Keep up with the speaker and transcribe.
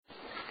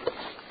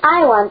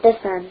I want the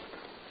sun.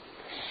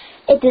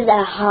 It is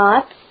a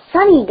hot,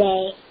 sunny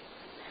day.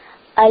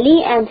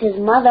 Ali and his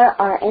mother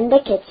are in the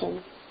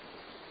kitchen.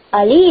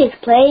 Ali is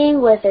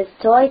playing with his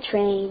toy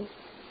train.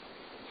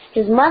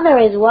 His mother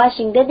is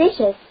washing the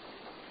dishes.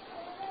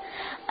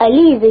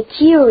 Ali is a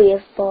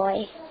curious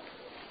boy.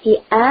 He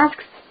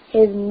asks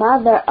his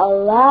mother a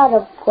lot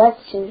of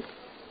questions.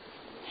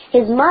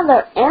 His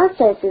mother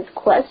answers his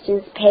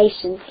questions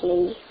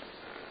patiently.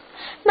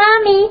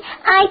 Mommy,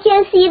 I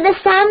can see the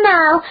sun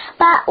now,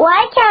 but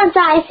why can't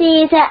I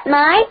see it at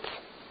night?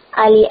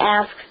 Ali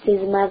asks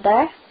his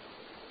mother.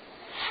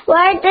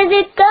 Where does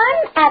it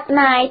go at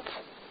night?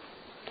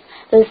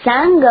 The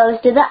sun goes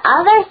to the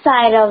other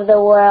side of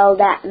the world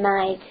at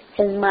night,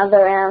 his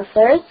mother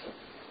answers.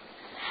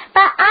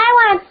 But I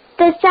want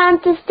the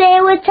sun to stay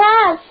with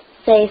us,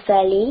 says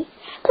Ali.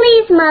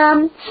 Please,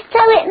 Mom,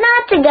 tell it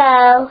not to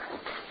go.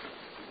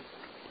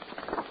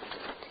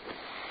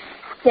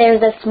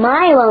 There's a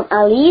smile on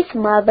Ali's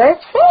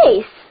mother's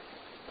face.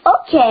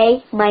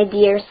 Okay, my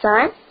dear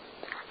son,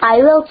 I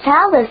will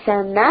tell the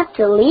sun not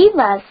to leave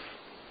us,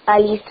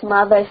 Ali's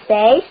mother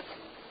says.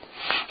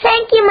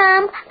 Thank you,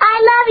 Mom.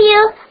 I love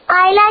you.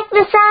 I like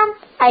the sun,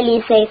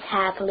 Ali says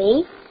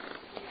happily.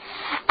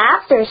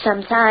 After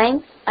some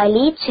time,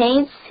 Ali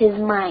changes his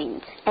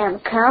mind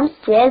and comes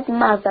to his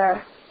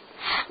mother.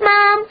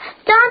 Mom,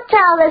 don't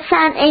tell the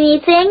sun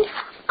anything.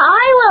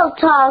 I will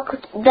talk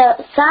to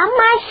the sun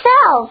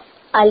myself,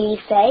 Ali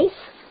says.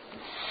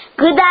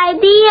 Good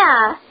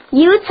idea.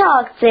 You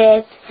talk to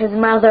it, his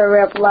mother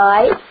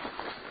replies.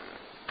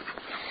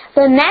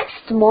 The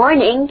next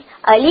morning,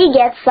 Ali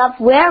gets up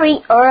very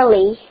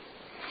early.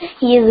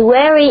 He is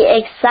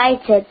very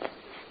excited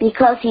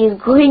because he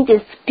is going to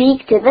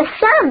speak to the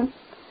sun.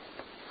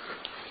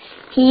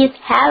 He is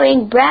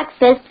having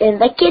breakfast in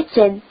the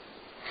kitchen.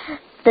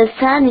 The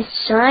sun is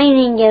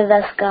shining in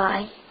the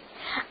sky.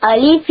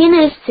 Ali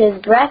finishes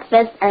his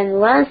breakfast and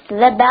runs to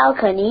the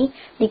balcony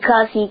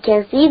because he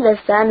can see the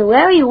sun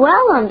very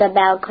well on the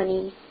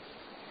balcony.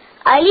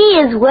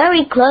 Ali is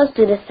very close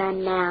to the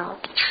sun now.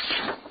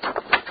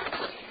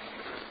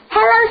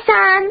 Hello,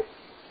 sun.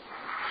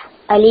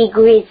 Ali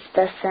greets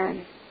the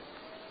sun.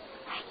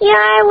 You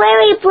are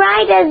very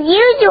bright as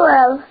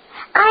usual.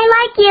 I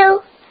like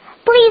you.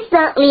 Please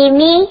don't leave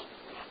me.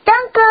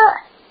 Don't go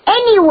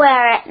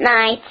anywhere at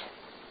night.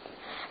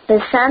 The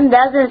sun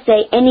doesn't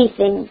say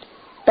anything,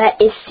 but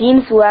it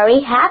seems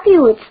very happy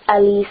with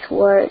Ali's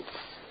words.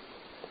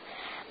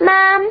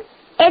 Mom,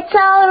 it's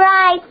all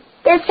right.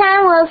 The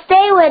sun will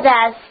stay with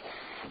us.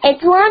 It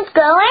won't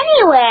go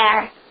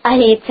anywhere,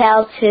 Ali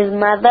tells his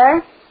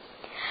mother.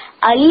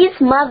 Ali's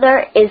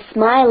mother is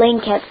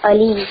smiling at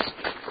Ali.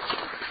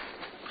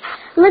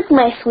 Look,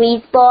 my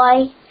sweet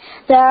boy,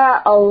 there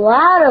are a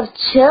lot of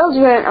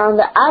children on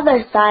the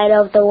other side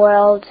of the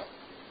world,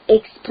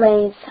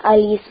 explains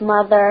Ali's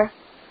mother.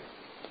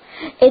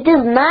 It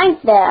is night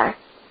there.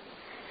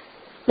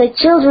 The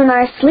children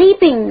are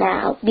sleeping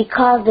now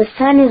because the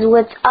sun is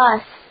with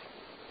us.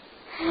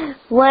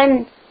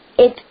 When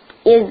it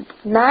is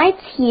night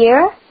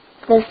here,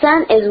 the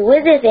sun is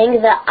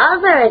visiting the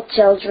other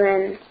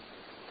children.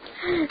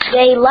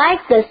 They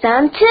like the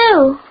sun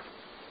too.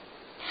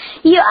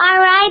 You are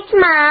right,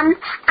 Mom.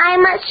 I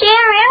must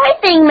share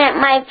everything with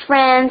my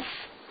friends.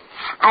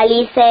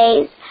 Ali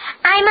says,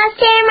 I must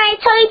share my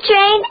toy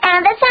train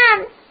and the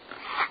sun.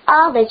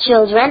 All the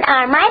children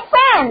are my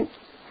friends.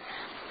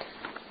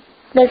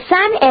 The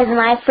sun is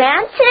my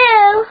friend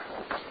too.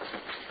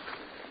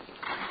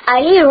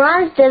 Ali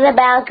runs to the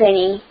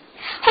balcony.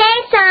 Hey,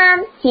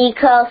 sun, he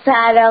calls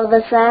out of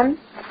the sun.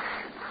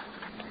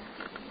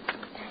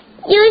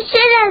 You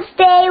shouldn't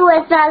stay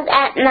with us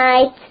at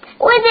night.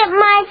 Visit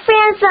my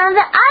friends on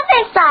the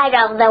other side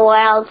of the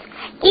world.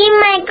 Give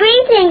my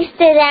greetings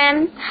to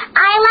them.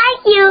 I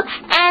like you,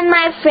 and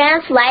my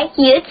friends like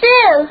you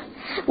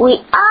too. We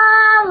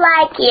all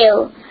like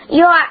you.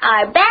 You're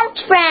our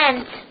best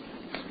friends.